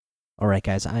All right,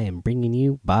 guys, I am bringing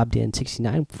you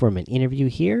Bobden69 from an interview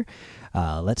here.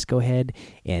 Let's go ahead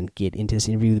and get into this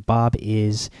interview. Bob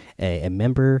is a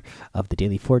member of the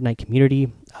daily Fortnite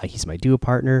community. He's my duo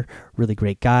partner, really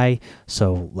great guy.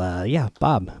 So, yeah,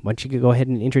 Bob, why don't you go ahead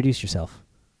and introduce yourself?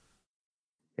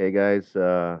 Hey guys,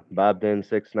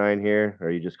 Bobden69 here,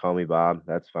 or you just call me Bob.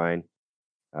 That's fine.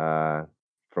 Uh,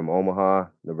 from Omaha,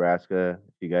 Nebraska.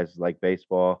 If you guys like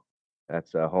baseball,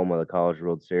 that's home of the College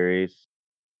World Series.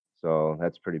 So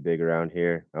that's pretty big around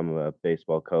here. I'm a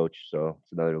baseball coach, so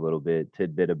it's another little bit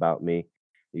tidbit about me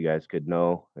you guys could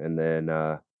know. And then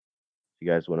if you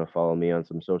guys want to follow me on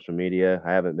some social media,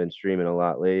 I haven't been streaming a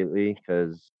lot lately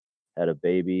because I had a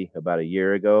baby about a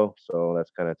year ago, so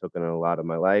that's kind of taken a lot of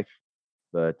my life,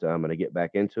 but I'm gonna get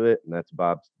back into it, and that's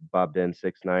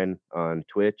Bobden69 on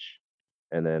Twitch,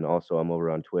 and then also I'm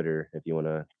over on Twitter if you want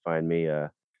to find me.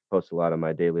 Post a lot of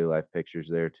my daily life pictures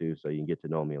there too, so you can get to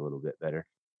know me a little bit better.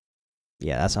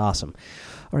 Yeah, that's awesome.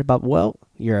 All right, Bob. Well,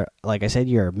 you're like I said,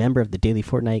 you're a member of the daily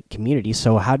Fortnite community.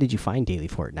 So, how did you find daily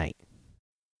Fortnite?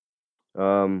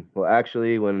 Well,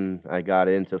 actually, when I got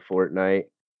into Fortnite,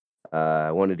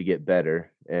 I wanted to get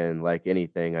better, and like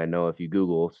anything, I know if you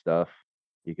Google stuff,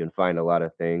 you can find a lot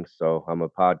of things. So I'm a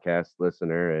podcast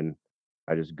listener, and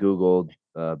I just Googled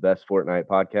best Fortnite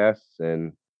podcasts,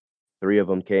 and three of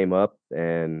them came up,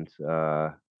 and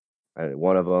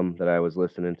one of them that I was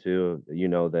listening to, you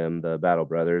know them, the Battle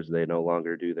Brothers. They no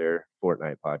longer do their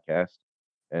Fortnite podcast,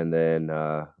 and then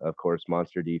of course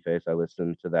Monster Deface. I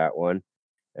listened to that one,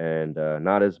 and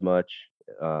not as much.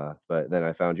 But then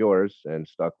I found yours and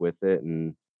stuck with it,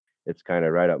 and it's kind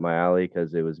of right up my alley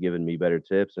because it was giving me better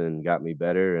tips and got me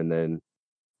better, and then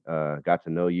got to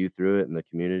know you through it in the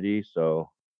community. So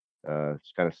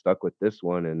just kind of stuck with this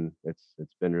one, and it's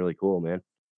been really cool, man.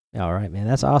 All right, man.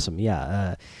 That's awesome.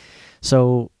 Yeah.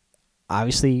 So,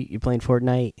 obviously, you're playing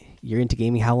Fortnite. You're into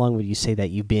gaming. How long would you say that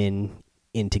you've been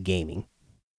into gaming?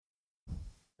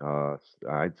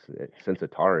 Since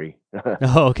Atari,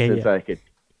 Oh, okay. since Yeah. I could,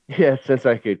 yeah, since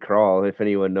I could crawl. If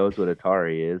anyone knows what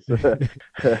Atari is,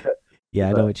 Yeah,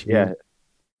 I know but what you yeah,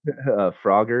 mean.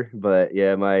 Frogger. But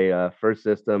yeah, my first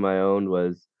system I owned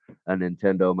was a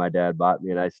Nintendo. My dad bought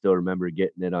me, and I still remember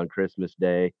getting it on Christmas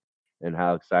Day and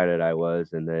how excited I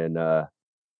was. And then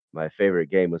my favorite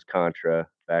game was Contra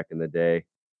back in the day.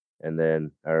 And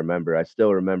then I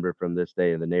still remember from this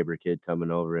day the neighbor kid coming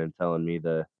over and telling me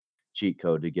the cheat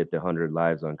code to get the 100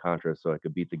 lives on Contra so I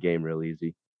could beat the game real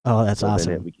easy. Oh, that's So then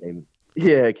it awesome. became,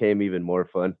 yeah, it became even more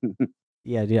fun.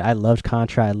 Yeah, dude, I loved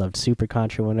Contra. I loved Super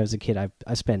Contra when I was a kid.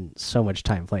 I spent so much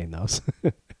time playing those.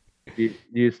 Do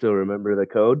you still remember the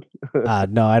code?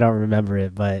 No, I don't remember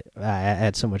it, but I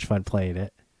had so much fun playing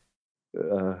it.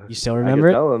 Uh, You still I remember could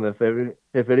it? tell them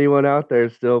if anyone out there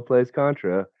still plays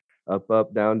Contra,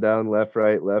 up, down, left,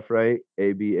 right,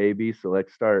 A B,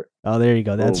 select start. Oh, there you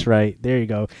go. That's Boom. right. There you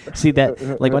go. See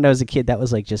that? Like when I was a kid, that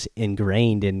was like just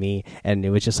ingrained in me, and it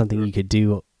was just something you could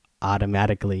do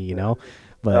automatically,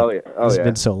 But Oh yeah, oh it's been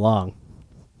yeah. so long.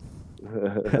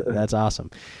 That's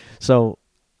awesome. So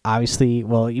obviously,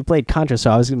 well, you played Contra,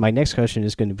 so my next question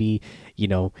is going to be,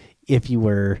 if you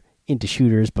were into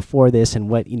shooters before this, and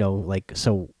what, like,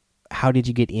 so how did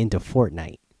you get into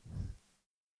Fortnite?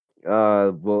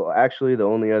 Well, actually, the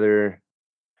only other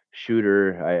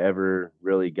shooter I ever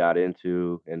really got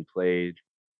into and played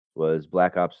was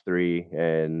Black Ops 3,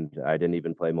 and I didn't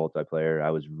even play multiplayer.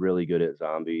 I was really good at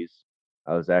zombies.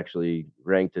 I was actually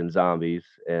ranked in zombies,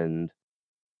 and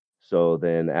so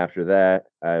then after that,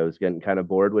 I was getting kind of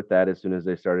bored with that as soon as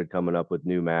they started coming up with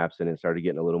new maps and it started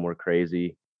getting a little more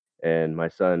crazy. And my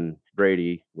son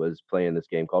Brady was playing this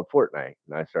game called Fortnite,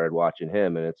 and I started watching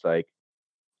him, and it's like,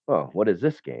 oh, what is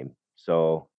this game?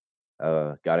 So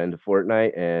got into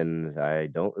Fortnite, and I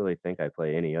don't really think I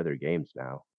play any other games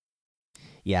now.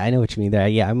 Yeah, I know what you mean there.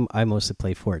 Yeah, I mostly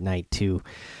play Fortnite too.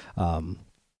 Um,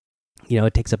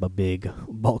 it takes up a big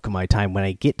bulk of my time. When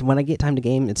I get time to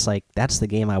game, it's like that's the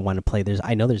game I want to play.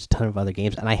 I know there's a ton of other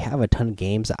games, and I have a ton of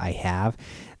games that I have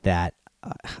that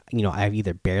I've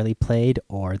either barely played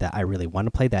or that I really want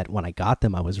to play. That when I got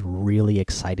them, I was really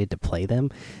excited to play them.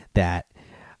 That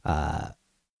uh,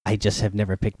 I just have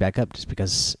never picked back up, just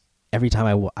because every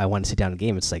time I want to sit down and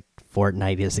game, it's like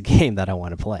Fortnite is the game that I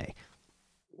want to play.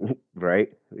 Right?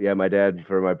 Yeah, my dad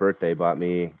for my birthday bought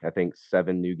me I think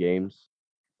 7 new games,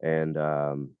 and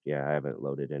yeah, I haven't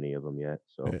loaded any of them yet.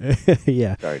 So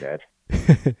Yeah. sorry, Dad.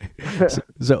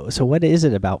 So what is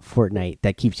it about Fortnite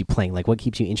that keeps you playing? Like, what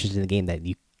keeps you interested in the game that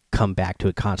you come back to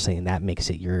it constantly, and that makes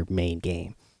it your main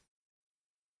game?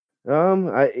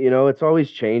 It's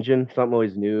always changing. Something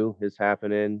always new is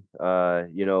happening.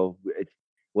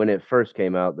 when it first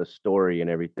came out, the story and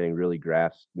everything really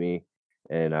grasped me,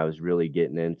 and I was really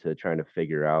getting into trying to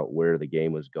figure out where the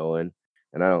game was going.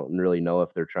 And I don't really know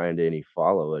if they're trying to any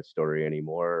follow a story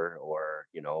anymore, or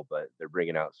but they're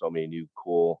bringing out so many new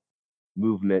cool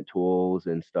movement tools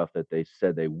and stuff that they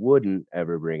said they wouldn't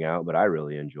ever bring out, but I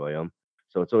really enjoy them.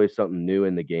 So it's always something new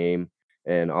in the game.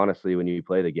 And honestly, when you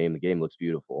play the game looks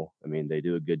beautiful. I mean, they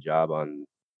do a good job on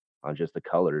just the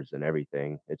colors and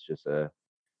everything. It's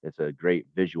a great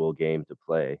visual game to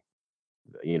play,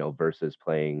 versus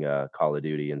playing Call of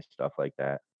Duty and stuff like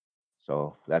that.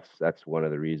 So that's one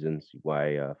of the reasons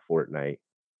why Fortnite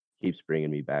keeps bringing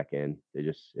me back in.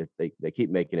 They keep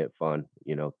making it fun,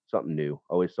 something new,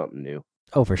 always something new.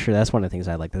 Oh, for sure. That's one of the things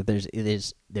I like.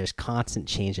 That there's constant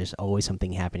change. There's always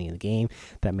something happening in the game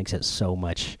that makes it so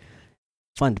much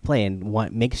fun to play, and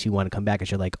what makes you want to come back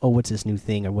because you're like, oh, what's this new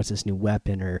thing, or what's this new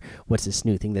weapon, or what's this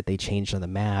new thing that they changed on the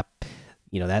map.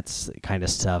 That's the kind of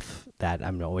stuff that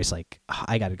I'm always like, "Ah,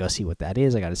 I got to go see what that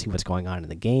is. I got to see what's going on in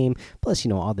the game. Plus,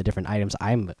 all the different items.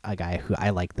 I'm a guy who I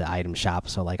like the item shop,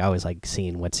 so like I always like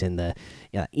seeing what's in the.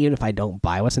 Yeah, even if I don't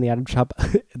buy what's in the item shop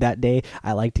that day,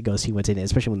 I like to go see what's in it.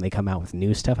 Especially when they come out with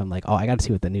new stuff. I'm like, oh, I got to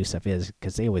see what the new stuff is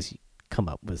because they always come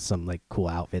up with some like cool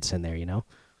outfits in there.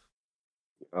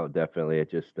 Oh, definitely.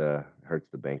 It just hurts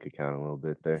the bank account a little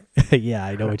bit there. Yeah,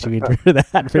 I know what you mean for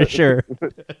that for sure.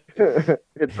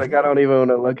 It's like I don't even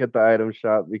want to look at the item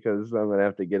shop because I'm gonna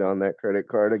have to get on that credit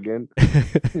card again.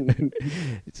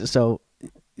 So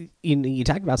you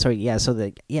talked about, sorry, yeah,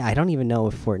 so I don't even know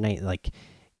if Fortnite like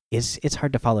it's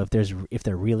hard to follow if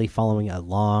they're really following a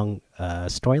long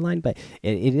storyline, but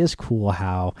it is cool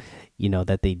how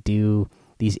that they do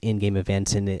these in-game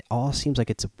events, and it all seems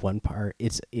like it's one part.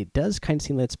 It does kind of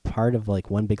seem like it's part of like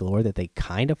one big lore that they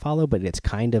kind of follow, but it's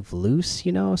kind of loose.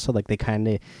 So like they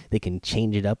can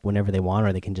change it up whenever they want,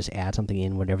 or they can just add something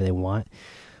in whenever they want.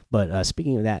 But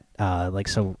speaking of that, like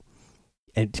so,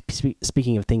 and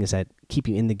speaking of things that keep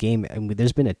you in the game, I mean,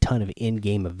 there's been a ton of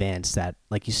in-game events that,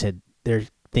 like you said,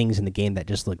 there's things in the game that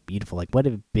just look beautiful. Like, what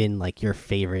have been like your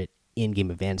favorite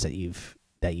in-game events that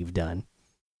you've done?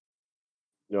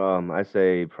 I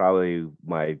say probably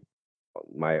my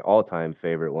all-time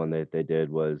favorite one that they did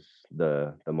was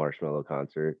the Marshmello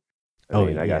concert. I Oh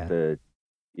mean, I got yeah. to,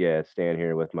 yeah, stand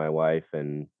here with my wife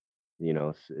and,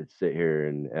 sit here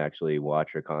and actually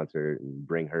watch her concert and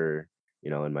bring her,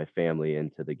 and my family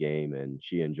into the game, and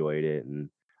she enjoyed it. And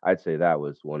I'd say that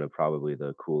was one of probably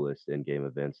the coolest in-game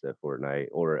events that Fortnite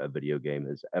or a video game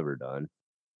has ever done.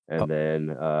 Oh And then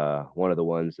one of the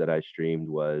ones that I streamed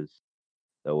was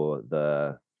the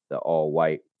the the all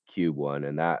white cube one,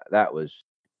 and that was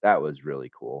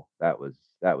really cool. That was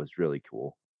really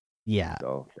cool. yeah.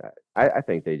 So Uh, I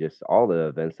think they just all the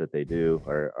events that they do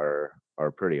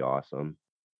are pretty awesome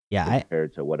yeah.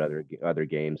 compared to what other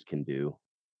games can do.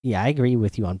 I agree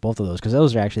with you on both of those because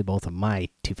those are actually both of my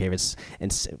two favorites,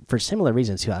 and for similar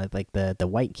reasons too. I like the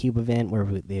white cube event where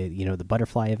the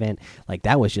butterfly event. Like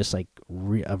that was just like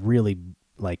a really,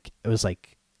 like it was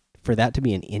like, for that to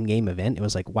be an in-game event, it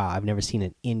was like, wow, I've never seen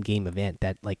an in-game event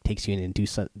that like takes you in and do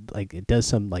some, like it does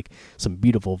some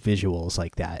beautiful visuals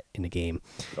like that in a game.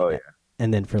 Oh yeah.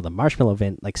 And then for the marshmallow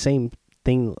event, like same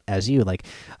thing as you, like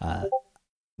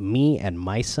me and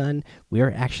my son, we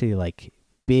are actually like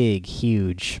big,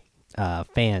 huge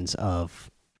fans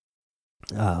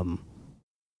um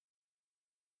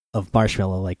of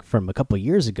Marshmallow, like from a couple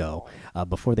years ago,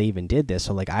 before they even did this.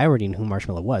 So like I already knew who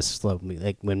Marshmallow was. So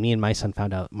like when me and my son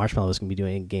found out Marshmallow was gonna be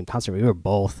doing a game concert, we were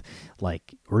both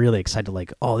like really excited,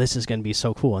 like, oh, this is gonna be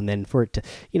so cool. And then for it to,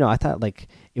 I thought like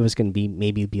it was gonna be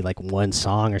maybe be like one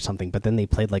song or something, but then they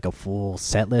played like a full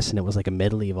set list, and it was like a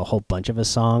medley of a whole bunch of his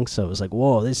songs. So it was like,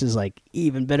 whoa, this is like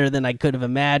even better than I could have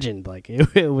imagined. Like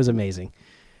it was amazing.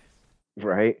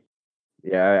 Right.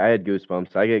 Yeah, I had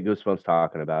goosebumps. I get goosebumps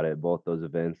talking about it, both those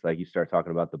events. Like you start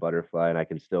talking about the butterfly, and I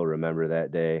can still remember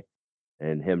that day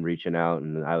and him reaching out,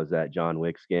 and I was at John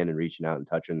Wick skin and reaching out and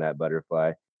touching that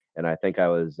butterfly. And I think I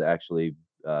was actually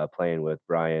playing with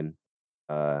Brian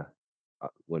uh,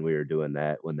 when we were doing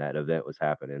that when that event was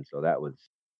happening. So that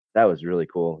was really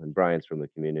cool. And Brian's from the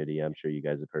community. I'm sure you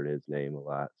guys have heard his name a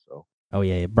lot. So Oh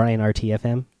yeah, Brian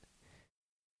RTFM.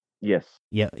 yes.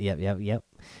 Yep, yep, yep, yep.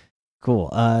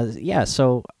 Cool. Yeah.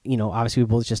 So obviously we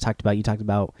both just talked about. You talked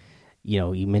about,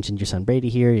 you mentioned your son Brady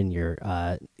here, and your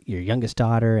youngest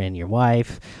daughter, and your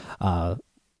wife. Uh,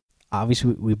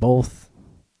 obviously we both,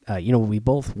 we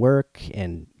both work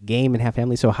and game and have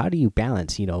family. So how do you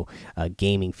balance,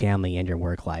 gaming, family, and your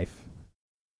work life?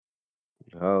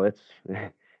 Oh, it's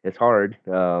it's hard.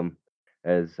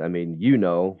 As I mean,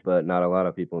 but not a lot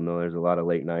of people know. There's a lot of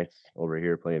late nights over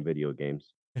here playing video games.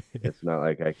 It's not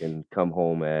like I can come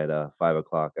home at 5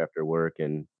 o'clock after work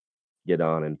and get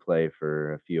on and play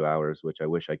for a few hours, which I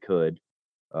wish I could.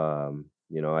 I'm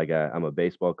a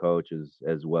baseball coach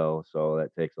as well, so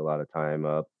that takes a lot of time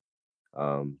up.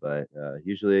 But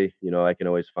usually, I can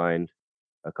always find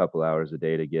a couple hours a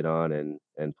day to get on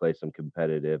and play some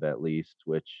competitive at least,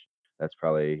 which that's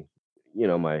probably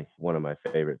my one of my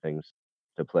favorite things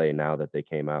to play now that they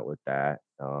came out with that.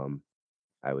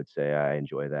 I would say I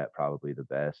enjoy that probably the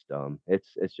best.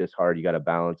 It's just hard. You got to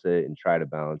balance it and try to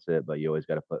balance it, but you always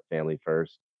got to put family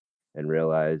first and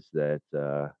realize that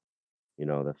the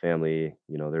family,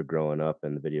 they're growing up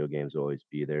and the video games will always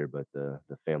be there, but the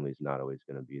family's not always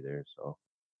going to be there. So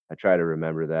I try to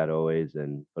remember that always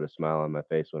and put a smile on my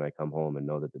face when I come home and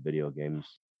know that the video games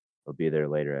will be there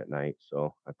later at night.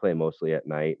 So I play mostly at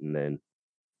night and then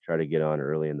try to get on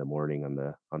early in the morning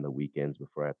on the weekends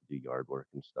before I have to do yard work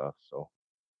and stuff. So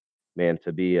man,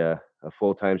 to be a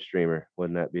full-time streamer,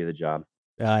 wouldn't that be the job?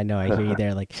 I know, I hear you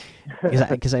there. Like,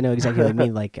 because I know exactly what you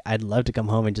mean. Like, I'd love to come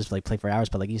home and just like play for hours,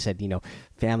 but like you said,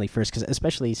 family first. Because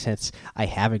especially since I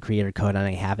have a creator code and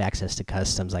I have access to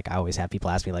customs, like I always have people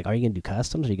ask me, like, "Are you gonna do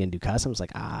customs? Are you gonna do customs?"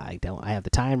 Like, I don't. I have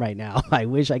the time right now. I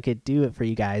wish I could do it for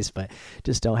you guys, but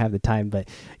just don't have the time. But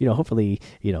hopefully,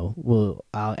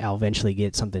 I'll eventually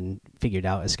get something figured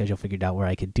out, a schedule figured out where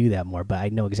I could do that more. But I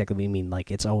know exactly what you mean. Like,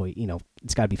 it's always,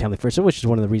 it's got to be family first, which is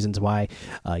one of the reasons why,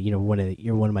 you're one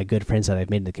of my good friends that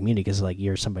I've made in the community because like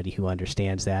you're somebody who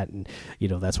understands that, and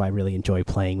that's why I really enjoy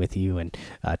playing with you and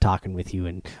talking with you,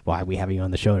 and why we have you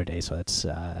on the show today. So that's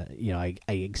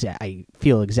I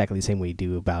feel exactly the same way you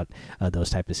do about those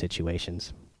type of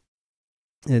situations.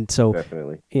 And so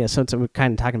Definitely. yeah, so we're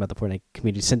kind of talking about the Fortnite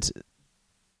community. Since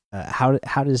how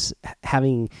does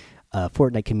having a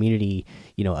Fortnite community,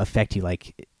 affect you?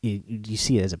 Like, do you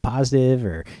see it as a positive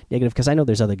or negative? Because I know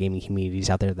there's other gaming communities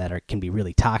out there that can be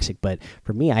really toxic, but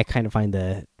for me, I kind of find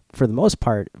for the most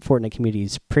part, Fortnite community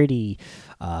is pretty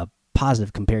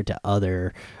positive compared to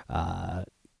other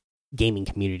gaming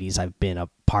communities I've been a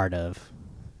part of.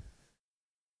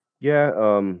 Yeah,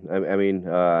 I mean,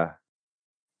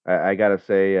 I gotta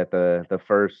say at the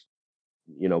first,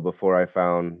 before I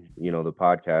found, the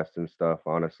podcast and stuff,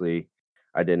 honestly,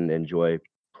 I didn't enjoy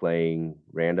playing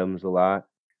randoms a lot,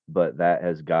 but that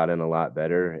has gotten a lot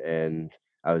better. And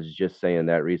I was just saying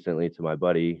that recently to my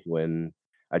buddy when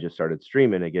I just started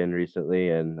streaming again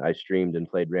recently, and I streamed and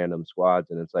played random squads,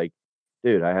 and it's like,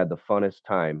 dude, I had the funnest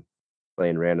time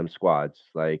playing random squads.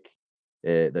 Like,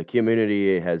 the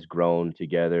community has grown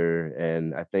together,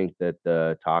 and I think that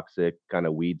the toxic kind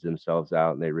of weeds themselves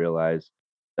out, and they realize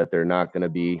that they're not going to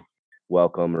be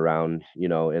welcome around,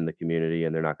 in the community,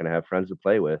 and they're not going to have friends to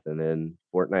play with. And then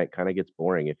Fortnite kind of gets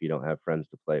boring if you don't have friends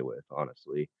to play with,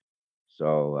 honestly.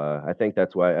 So I think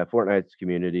that's why Fortnite's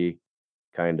community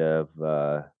kind of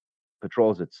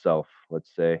patrols itself,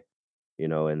 let's say,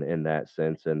 in that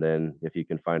sense. And then if you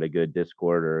can find a good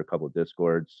Discord or a couple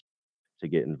Discords to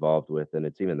get involved with, and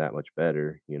it's even that much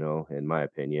better, in my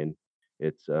opinion.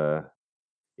 It's I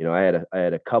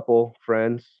had a couple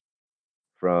friends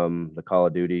from the Call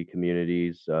of Duty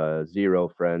communities, zero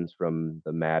friends from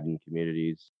the Madden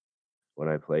communities when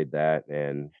I played that,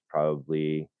 and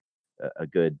probably a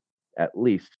good at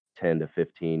least 10 to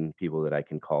 15 people that I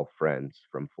can call friends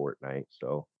from Fortnite.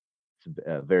 So it's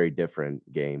a very different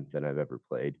game than I've ever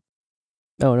played.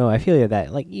 No, no, I feel you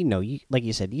that like you like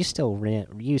you said, you still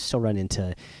run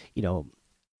into you know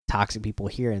toxic people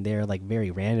here and there, like very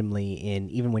randomly,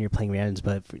 and even when you're playing randoms.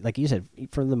 But like you said,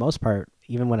 for the most part,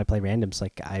 even when I play randoms,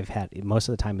 like I've had most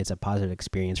of the time, it's a positive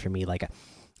experience for me. Like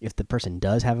if the person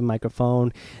does have a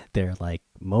microphone, they're like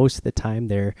most of the time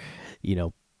they're, you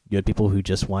know. Good people who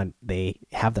just they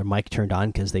have their mic turned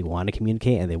on because they want to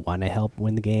communicate and they want to help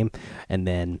win the game. And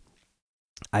then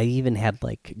I even had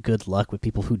like good luck with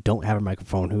people who don't have a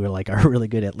microphone, who are like are really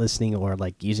good at listening or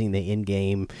like using the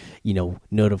in-game,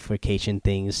 notification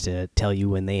things to tell you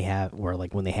when they have, or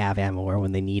like when they have ammo or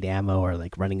when they need ammo, or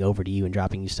like running over to you and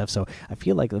dropping you stuff. So I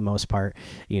feel like the most part,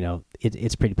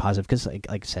 it's pretty positive because like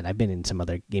I said, I've been in some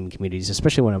other gaming communities,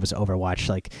 especially when I was Overwatch.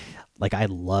 Like I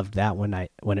loved that when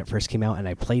it first came out, and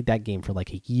I played that game for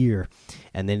like a year,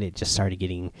 and then it just started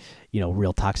getting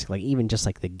real toxic. Like even just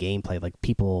like the gameplay, like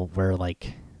people were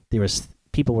like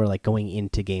going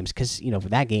into games because for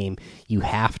that game you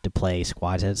have to play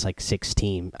squads, and it's like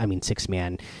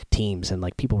 6-man teams, and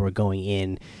like people were going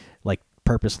in like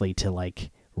purposely to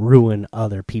like ruin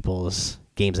other people's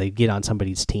games. They'd get on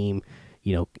somebody's team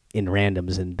in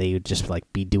randoms, and they would just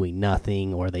like be doing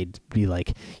nothing, or they'd be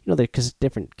like because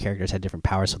different characters had different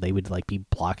powers, so they would like be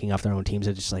blocking off their own teams.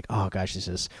 It's just like, oh gosh, this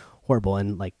is horrible.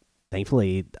 And like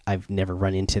thankfully I've never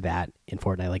run into that in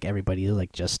Fortnite. Like everybody is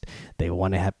like just they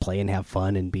want to have play and have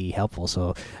fun and be helpful.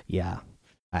 So yeah,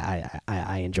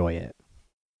 I enjoy it.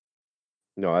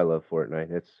 No, I love Fortnite.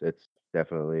 It's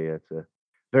definitely it's a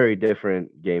very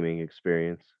different gaming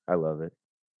experience. I love it.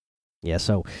 Yeah,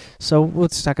 so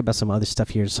let's talk about some other stuff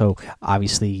here. So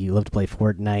obviously you love to play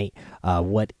Fortnite.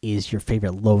 What is your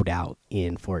favorite loadout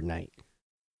in Fortnite?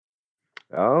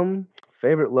 Um,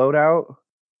 Favorite loadout?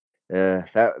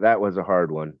 That was a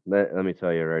hard one. Let me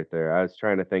tell you right there. I was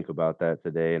trying to think about that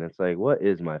today, and it's like, what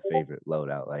is my favorite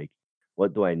loadout? Like,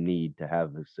 what do I need to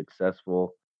have a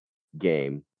successful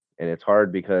game? And it's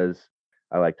hard because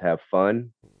I like to have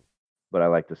fun, but I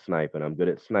like to snipe, and I'm good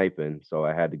at sniping, so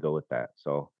I had to go with that.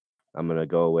 So I'm gonna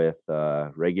go with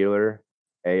regular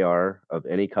AR of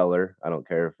any color. I don't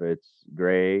care if it's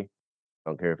gray. I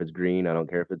don't care if it's green. I don't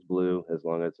care if it's blue. As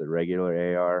long as it's a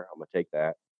regular AR, I'm gonna take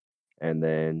that. And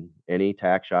then any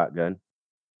tac shotgun.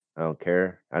 I don't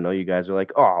care. I know you guys are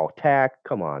like, "Oh, tac,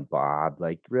 come on, Bob,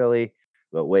 like, really?"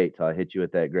 But wait till I hit you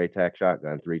with that gray tac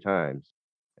shotgun 3 times,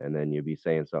 and then you'll be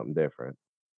saying something different.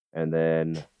 And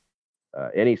then,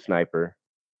 any sniper,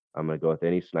 I'm gonna go with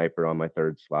any sniper on my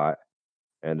 3rd slot,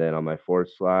 and then on my 4th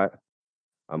slot,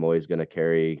 I'm always gonna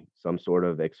carry some sort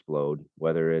of explode,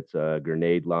 whether it's a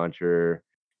grenade launcher,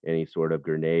 any sort of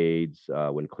grenades,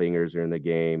 when clingers are in the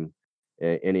game,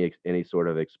 any sort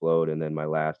of explode, and then my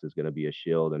last is gonna be a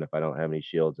shield, and if I don't have any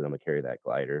shields, then I'm gonna carry that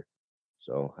glider.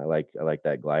 So I like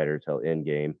that glider till end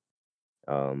game.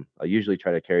 I usually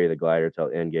try to carry the glider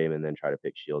till end game and then try to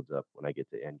pick shields up when I get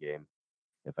to end game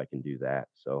if I can do that.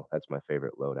 So that's my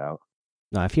favorite loadout.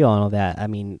 No, I feel all of that. I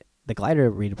mean, the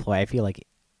glider redeploy, I feel like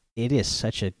it is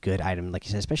such a good item. Like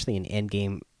you said, especially in end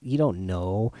game, you don't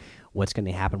know what's going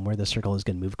to happen, where the circle is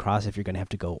going to move across. If you're going to have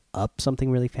to go up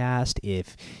something really fast,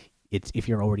 if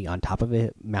you're already on top of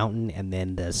a mountain and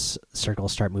then the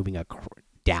circles start moving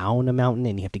down a mountain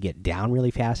and you have to get down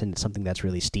really fast and it's something that's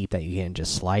really steep that you can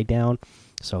just slide down.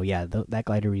 So yeah, that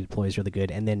glider redeploy is really good.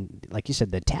 And then, like you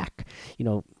said, the attack, you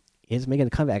know, is making a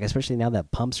comeback, especially now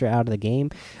that pumps are out of the game.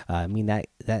 I mean that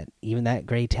even that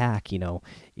gray tack, you know,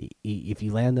 if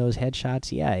you land those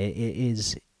headshots, yeah, it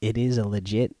is a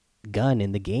legit gun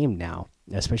in the game now,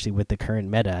 especially with the current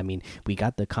meta. I mean, we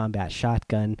got the combat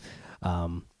shotgun,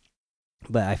 um,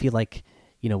 but I feel like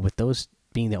with those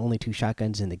being the only two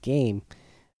shotguns in the game,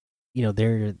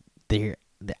 they're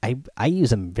I use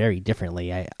them very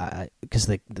differently. I because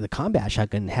the combat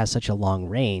shotgun has such a long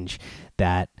range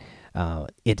that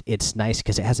it's nice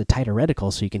because it has a tighter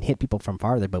reticle, so you can hit people from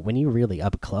farther. But when you're really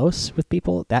up close with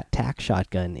people, that tac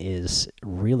shotgun is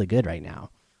really good right now.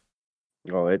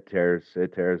 Oh, it tears,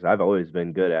 it tears. I've always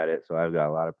been good at it, so I've got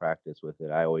a lot of practice with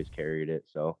it. I always carried it,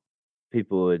 so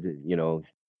people would,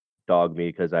 dog me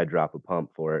because I drop a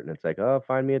pump for it, and it's like, "Oh,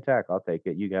 find me a tack, I'll take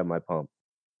it. You got my pump."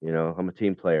 I'm a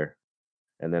team player,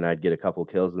 and then I'd get a couple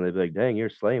kills, and they'd be like, "Dang, you're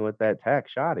slaying with that tack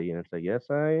shotty," and it's like, "Yes,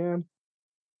 I am."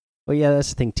 Well, yeah, that's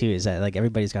the thing too, is that like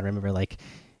everybody's got to remember, like,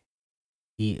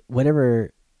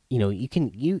 whatever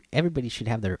you everybody should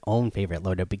have their own favorite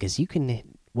loadout, because you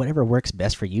can whatever works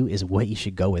best for you is what you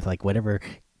should go with, like whatever,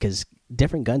 because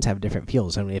different guns have different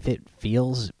feels. I mean, if it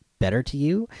feels better to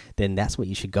you, then that's what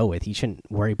you should go with. You shouldn't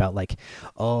worry about, like,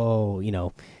 oh,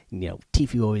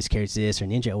 Tfue always carries this or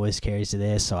Ninja always carries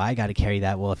this, so I got to carry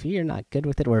that. Well, if you're not good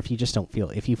with it, or if you just don't feel,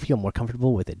 if you feel more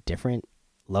comfortable with a different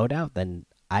loadout, then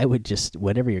I would just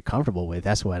whatever you're comfortable with.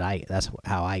 That's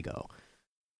how I go.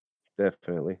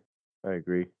 Definitely. I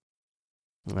agree.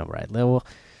 All right. Well,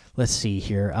 let's see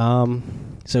here.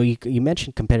 So you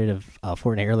mentioned competitive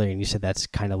Fortnite earlier, and you said that's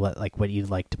kind of what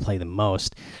you'd like to play the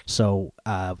most. So,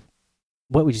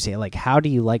 what would you say? Like, how do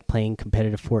you like playing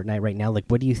competitive Fortnite right now? Like,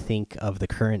 what do you think of the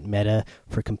current meta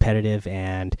for competitive?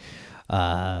 And,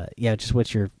 yeah, just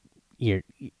what's your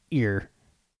your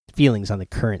feelings on the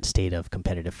current state of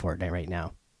competitive Fortnite right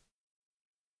now?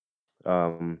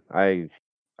 I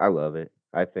love it.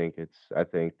 I think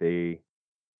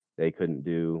they couldn't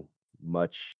do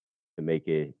much to make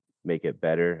it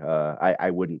better. I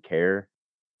wouldn't care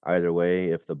either way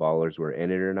if the ballers were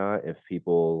in it or not. If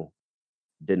people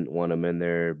didn't want them in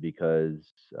there because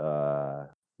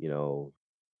you know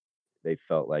they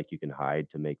felt like you can hide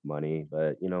to make money,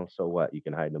 but so what? You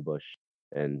can hide in a bush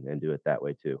and do it that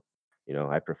way too.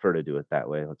 I prefer to do it that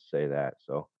way. Let's say that.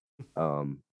 So,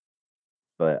 um,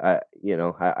 but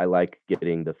I like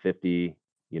getting the 50,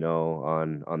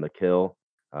 on the kill.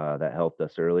 That helped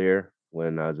us earlier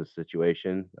when I was in a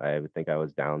situation. I would think I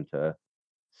was down to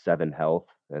 7 health,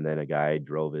 and then a guy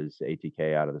drove his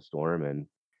ATK out of the storm and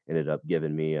ended up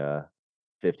giving me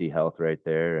 50 health right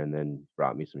there, and then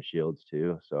brought me some shields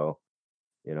too. So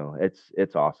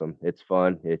It's awesome. It's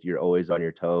fun. If you're always on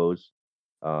your toes,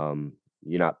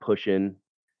 you're not pushing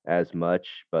as much,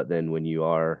 but then when you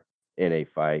are in a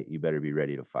fight, you better be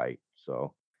ready to fight.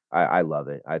 So I love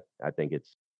it. I think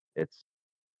it's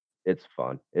it's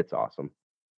fun. It's awesome.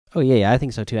 Oh yeah, yeah, I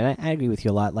think so too, and I agree with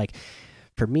you a lot. Like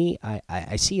for me,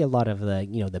 I see a lot of the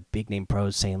the big name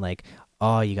pros saying like,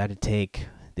 oh, you got to take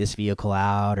this vehicle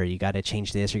out, or you got to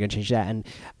change this, or you're gonna change that. And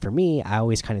for me, I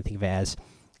always kind of think of it as,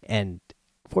 and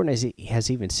Fortnite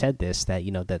has even said this, that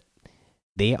that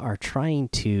they are trying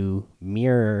to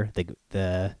mirror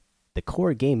the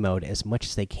core game mode as much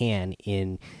as they can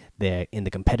in the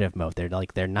competitive mode.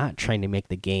 They're not trying to make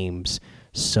the games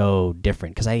so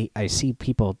different, because I see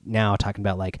people now talking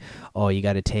about like, oh, you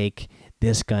got to take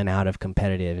this gun out of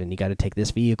competitive, and you got to take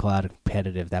this vehicle out of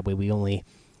competitive. That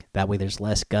way there's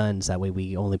less guns. That way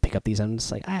we only pick up these. I'm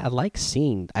just like, I like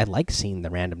seeing the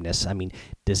randomness. I mean,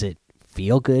 does it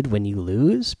feel good when you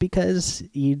lose because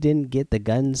you didn't get the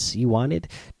guns you wanted?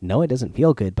 No, it doesn't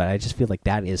feel good, but I just feel like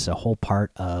that is a whole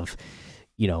part of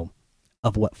you know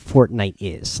of what Fortnite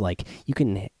is. Like you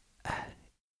can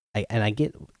I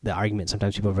get the argument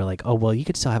sometimes. People are like, oh well, you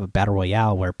could still have a battle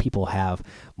royale where people have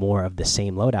more of the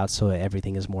same loadout, so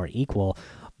everything is more equal.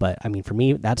 But I mean, for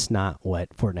me, that's not what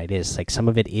Fortnite is. Like some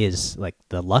of it is like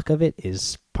the luck of it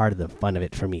is part of the fun of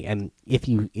it for me. And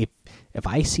if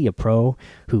I see a pro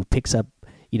who picks up,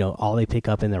 all they pick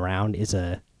up in the round is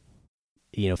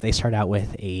if they start out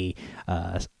with a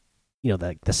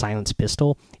the silenced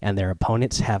pistol, and their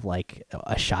opponents have like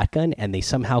a shotgun, and they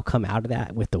somehow come out of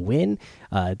that with the win,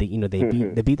 they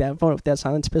beat that opponent with that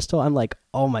silenced pistol. I'm like,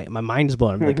 oh, my mind is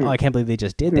blown. I'm like, oh, I can't believe they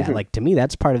just did that. Like to me,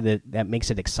 that's part of that makes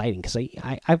it exciting, because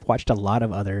I've watched a lot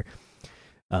of other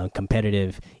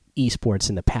competitive esports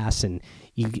in the past, and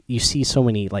you see so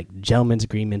many like gentlemen's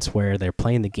agreements where they're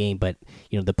playing the game, but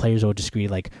the players will just agree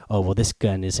like, oh well, this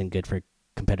gun isn't good for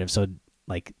competitive, so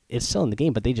like it's still in the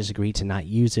game, but they just agree to not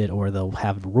use it, or they'll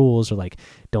have rules, or like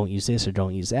don't use this or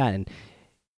don't use that, and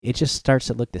it just starts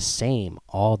to look the same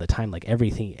all the time. Like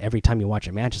every time you watch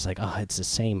a match, it's like, oh, it's the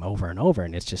same over and over,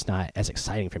 and it's just not as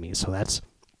exciting for me. So that's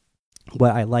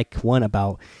what I like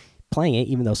about playing it,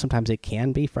 even though sometimes it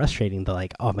can be frustrating to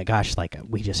like, oh my gosh, like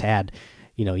we just had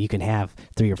you can have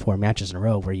 3 or 4 matches in a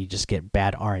row where you just get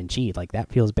bad RNG. Like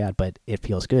that feels bad, but it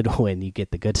feels good when you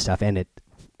get the good stuff, and it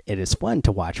is fun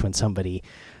to watch when somebody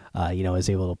is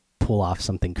able to pull off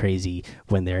something crazy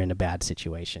when they're in a bad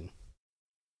situation.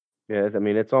 Yeah, I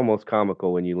mean, it's almost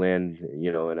comical when you land,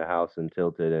 in a house and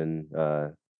tilted,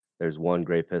 and there's one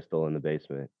gray pistol in the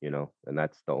basement, and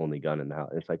that's the only gun in the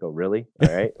house. It's like, oh, really?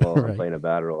 All right. Well, I'm Right. playing a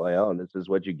battle royale, and this is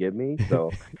what you give me.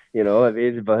 So, I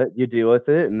mean, but you deal with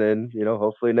it, and then,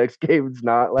 hopefully next game it's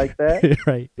not like that.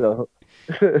 Right. So,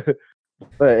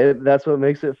 but that's what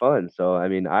makes it fun. So, I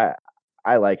mean, I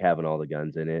like having all the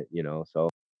guns in it, So,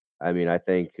 I mean, I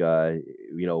think,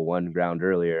 one round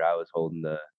earlier, I was holding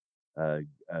the uh,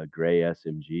 gray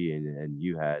SMG, and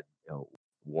you had,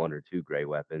 1 or 2 gray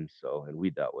weapons. So, and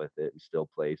we dealt with it and still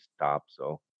placed top.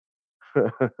 So,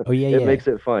 Oh yeah, it yeah. makes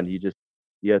it fun. You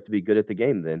have to be good at the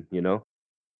game then.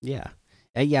 Yeah.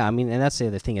 Yeah, I mean, and that's the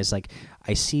other thing is like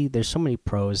I see there's so many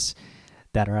pros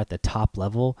that are at the top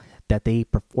level that they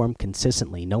perform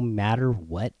consistently no matter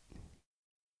what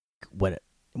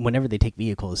whenever they take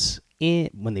vehicles in,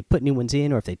 when they put new ones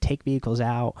in, or if they take vehicles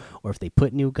out, or if they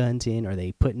put new guns in, or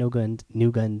they put new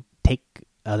gun take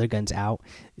other guns out.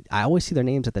 I always see their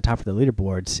names at the top of the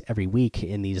leaderboards every week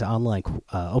in these online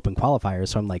open qualifiers.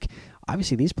 So I'm like,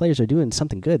 obviously these players are doing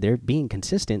something good. They're being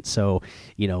consistent. So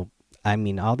I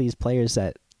mean, all these players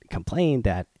that complain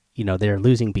that they're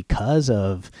losing because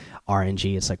of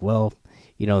RNG, it's like, well,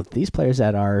 these players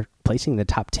that are placing in the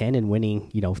top 10 and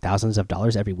winning thousands of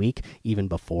dollars every week, even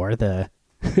before the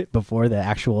before the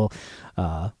actual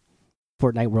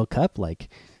Fortnite World Cup, like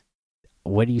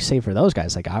what do you say for those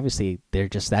guys? Like obviously they're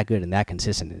just that good and that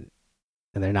consistent,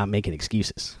 and they're not making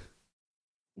excuses.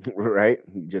 Right?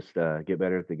 Just get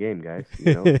better at the game, guys.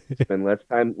 Spend less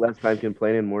time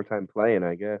complaining, more time playing,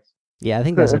 I guess. Yeah, I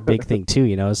think that's a big thing too.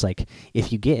 It's like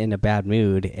if you get in a bad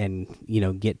mood and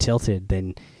get tilted,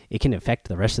 then it can affect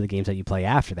the rest of the games that you play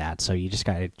after that. So you just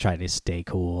gotta try to stay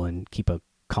cool and keep a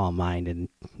calm mind, and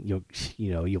you'll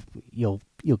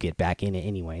get back in it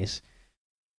anyways.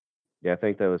 Yeah, I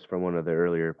think that was from one of the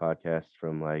earlier podcasts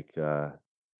from like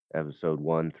episode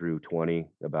 1 through 20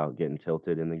 about getting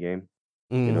tilted in the game,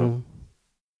 you know.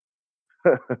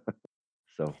 Hmm.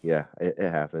 So yeah,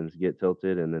 it happens. Get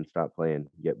tilted and then stop playing.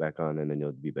 Get back on, and then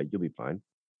you'll be fine.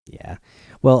 Yeah.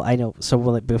 Well, I know.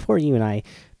 So before you and I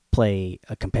play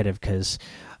a competitive, because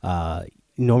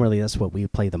normally that's what we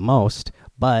play the most.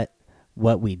 But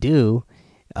what we do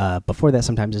before that,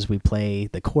 sometimes as we play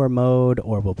the core mode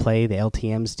or we'll play the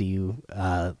LTM's. Do you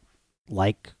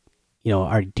like,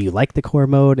 do you like the core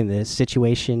mode in this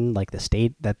situation, like the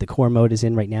state that the core mode is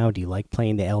in right now? Do you like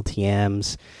playing the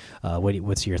LTM's?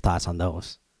 What's your thoughts on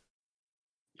those?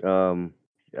 Um,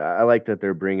 I like that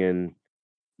they're bringing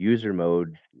user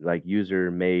mode, like user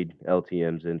made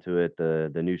LTM's into it.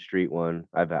 The new street one,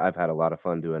 I've had a lot of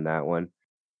fun doing that one.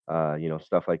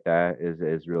 Stuff like that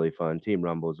is really fun. Team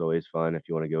Rumble is always fun if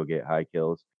you want to go get high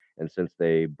kills. And since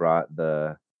they brought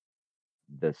the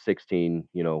 16,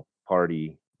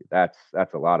 party, that's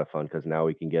a lot of fun because now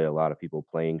we can get a lot of people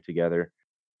playing together.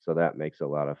 So that makes a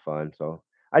lot of fun. So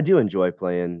I do enjoy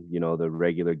playing, the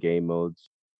regular game modes.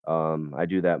 I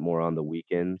do that more on the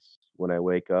weekends when I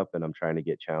wake up and I'm trying to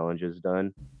get challenges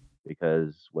done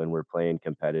because when we're playing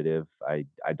competitive, I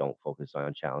don't focus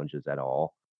on challenges at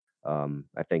all.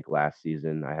 I think last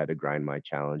season I had to grind my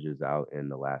challenges out in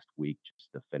the last week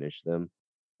just to finish them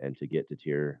and to get to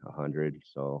tier 100.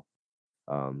 So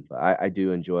but I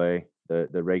do enjoy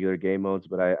the regular game modes,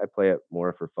 but I play it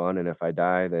more for fun. And if I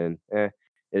die, then it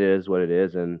is what it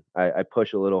is. And I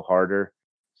push a little harder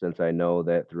since I know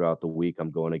that throughout the week I'm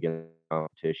going against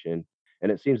competition,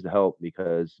 and it seems to help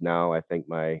because now I think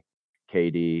my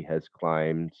KD has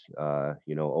climbed,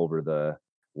 over the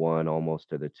one almost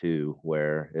to the two,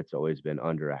 where it's always been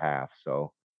under a half.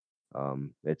 So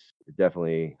it's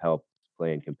definitely helped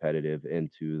playing competitive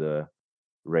into the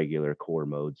regular core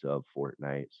modes of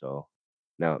Fortnite. So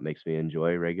now it makes me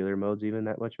enjoy regular modes even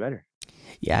that much better.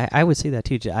 Yeah, I would say that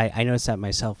too. I noticed that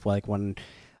myself. Like when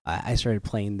I started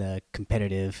playing the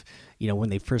competitive,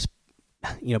 when they first,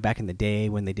 back in the day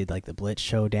when they did like the Blitz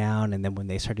Showdown, and then when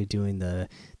they started doing the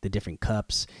different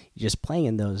cups, just playing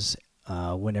in those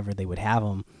whenever they would have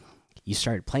them, you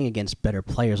start playing against better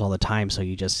players all the time. So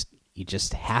you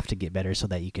just have to get better so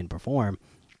that you can perform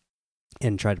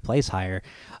and try to place higher.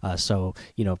 So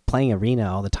playing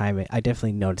arena all the time, I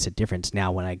definitely notice a difference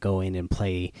now when I go in and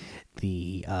play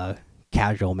the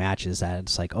casual matches. That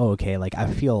it's like, oh, okay, like I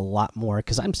feel a lot more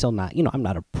because I'm still not, I'm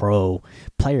not a pro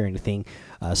player or anything.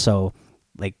 So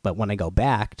like, but when I go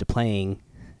back to playing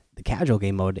the casual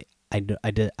game mode, I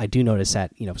do notice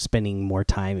that spending more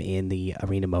time in the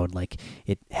arena mode, like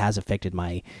it has affected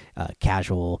my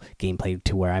casual gameplay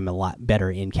to where I'm a lot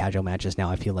better in casual matches now.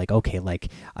 I feel like, okay,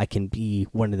 like I can be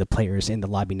one of the players in the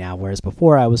lobby now, whereas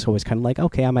before I was always kind of like,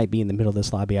 okay, I might be in the middle of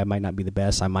this lobby, I might not be the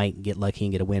best, I might get lucky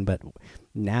and get a win. But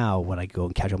now when I go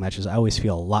in casual matches, I always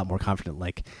feel a lot more confident.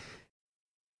 Like,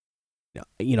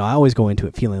 I always go into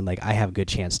it feeling like I have a good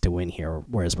chance to win here.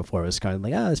 Whereas before it was kind of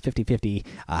like, oh, it's 50-50.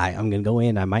 I'm going to go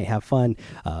in. I might have fun.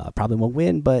 Probably won't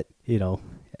win, but, at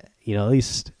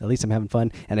least I'm having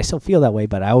fun. And I still feel that way,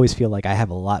 but I always feel like I have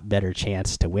a lot better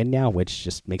chance to win now, which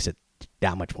just makes it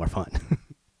that much more fun.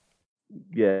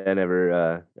 Yeah, I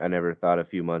never thought a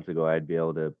few months ago I'd be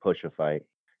able to push a fight.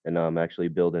 And now I'm actually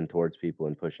building towards people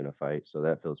and pushing a fight. So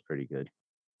that feels pretty good.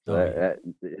 So Oh,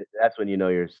 yeah. that's when you know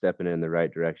you're stepping in the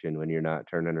right direction when you're not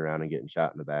turning around and getting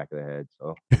shot in the back of the head.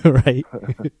 So Right.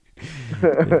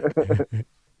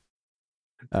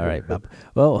 All right, Bob.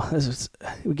 Well,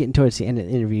 we're getting towards the end of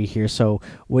the interview here. So,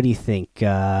 what do you think?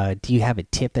 Do you have a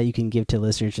tip that you can give to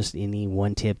listeners? Just any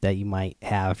one tip that you might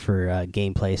have for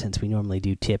gameplay, since we normally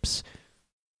do tips.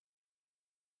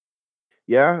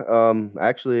 yeah,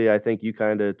 actually I think you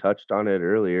kind of touched on it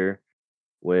earlier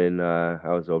when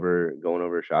I was over going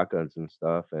over shotguns and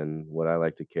stuff and what I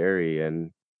like to carry.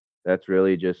 And that's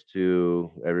really just to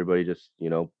everybody just,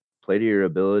 play to your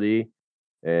ability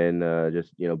and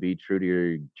just, be true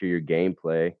to your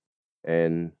gameplay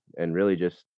and really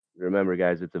just remember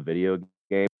guys, it's a video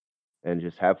game and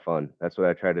just have fun. That's what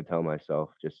I try to tell myself.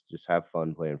 Just have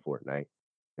fun playing Fortnite.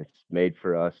 It's made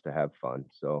for us to have fun.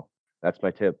 So that's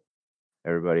my tip.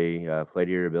 Everybody play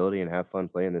to your ability and have fun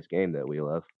playing this game that we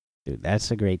love. Dude, that's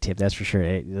a great tip. That's for sure.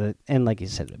 And like you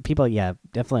said, people, yeah,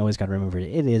 definitely always got to remember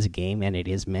it is a game and it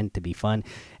is meant to be fun.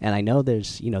 And I know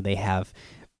there's, they have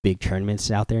big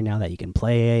tournaments out there now that you can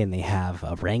play, and they have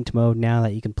a ranked mode now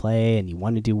that you can play, and you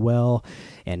want to do well,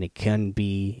 and it can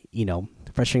be,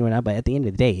 frustrating or not. But at the end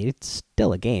of the day, it's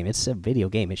still a game. It's a video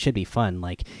game. It should be fun.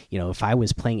 Like, if I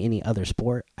was playing any other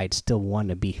sport, I'd still want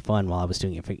to be fun while I was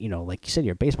doing it. For, like you said,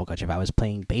 you're a baseball coach. If I was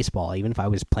playing baseball, even if I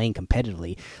was playing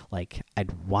competitively, like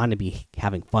I'd want to be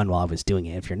having fun while I was doing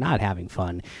it. If you're not having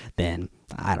fun, then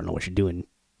I don't know what you're doing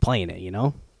playing it.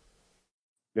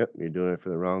 Yep, you're doing it for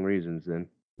the wrong reasons then.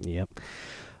 Yep.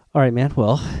 All right, man.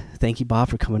 Well, thank you, Bob,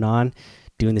 for coming on.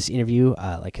 doing this interview.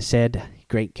 Like I said,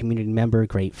 great community member,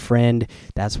 great friend.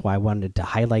 That's why I wanted to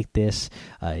highlight this.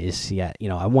 I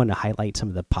want to highlight some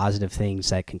of the positive things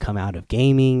that can come out of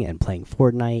gaming and playing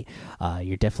Fortnite.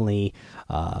 You're definitely,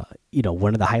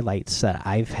 one of the highlights that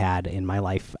I've had in my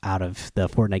life out of the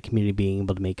Fortnite community, being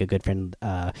able to make a good friend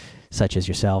such as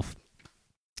yourself.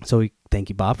 So thank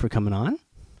you, Bob, for coming on.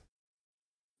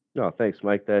 No, thanks,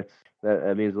 Mike. That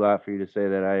means a lot for you to say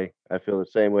that. I feel the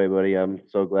same way, buddy. I'm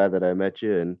so glad that I met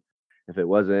you, and if it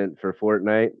wasn't for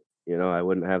Fortnite, I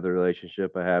wouldn't have the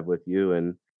relationship I have with you,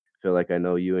 and feel like I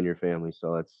know you and your family.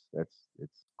 So that's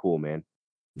it's cool, man.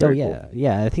 Oh Very cool. yeah,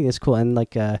 yeah. I think that's cool. And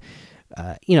like, I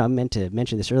meant to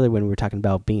mention this earlier when we were talking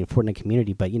about being a Fortnite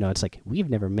community, but it's like we've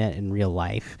never met in real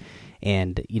life,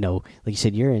 and like you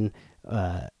said, you're in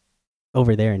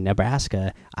over there in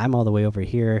Nebraska. I'm all the way over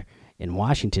here in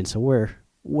Washington, so we're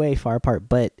way far apart.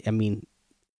 But I mean,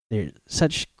 there's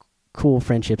such cool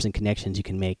friendships and connections you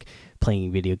can make playing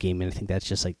a video game, and I think that's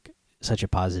just like such a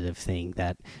positive thing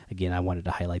that, again, I wanted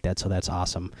to highlight that. So that's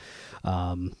awesome.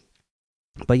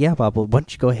 But yeah, Bob, well, why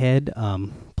don't you go ahead,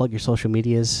 plug your social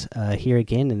medias here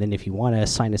again, and then if you want to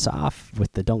sign us off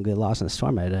with the "Don't Get Lost in the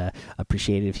Storm," I'd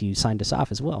appreciate it if you signed us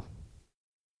off as well.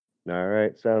 All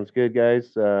right, sounds good,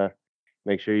 guys.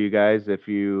 Make sure you guys, if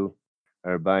you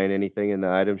are buying anything in the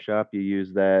item shop, you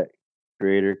use that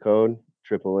creator code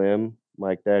Triple M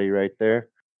Mike Daddy right there,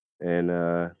 and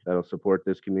that'll support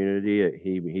this community.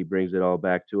 He brings it all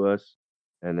back to us.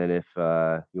 And then if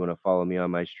you want to follow me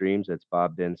on my streams, it's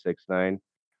Bobden69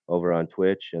 over on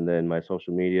Twitch, and then my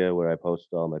social media where I post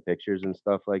all my pictures and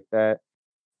stuff like that.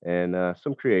 And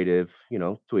some creative,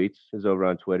 tweets is over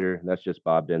on Twitter. That's just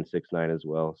Bobden69 as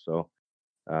well. So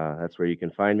that's where you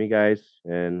can find me, guys.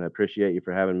 And I appreciate you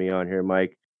for having me on here,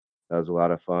 Mike. That was a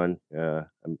lot of fun.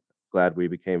 I'm glad we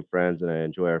became friends, and I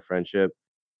enjoy our friendship.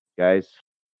 Guys,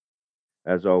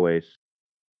 as always,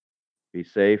 be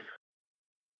safe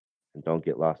and don't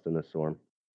get lost in the storm.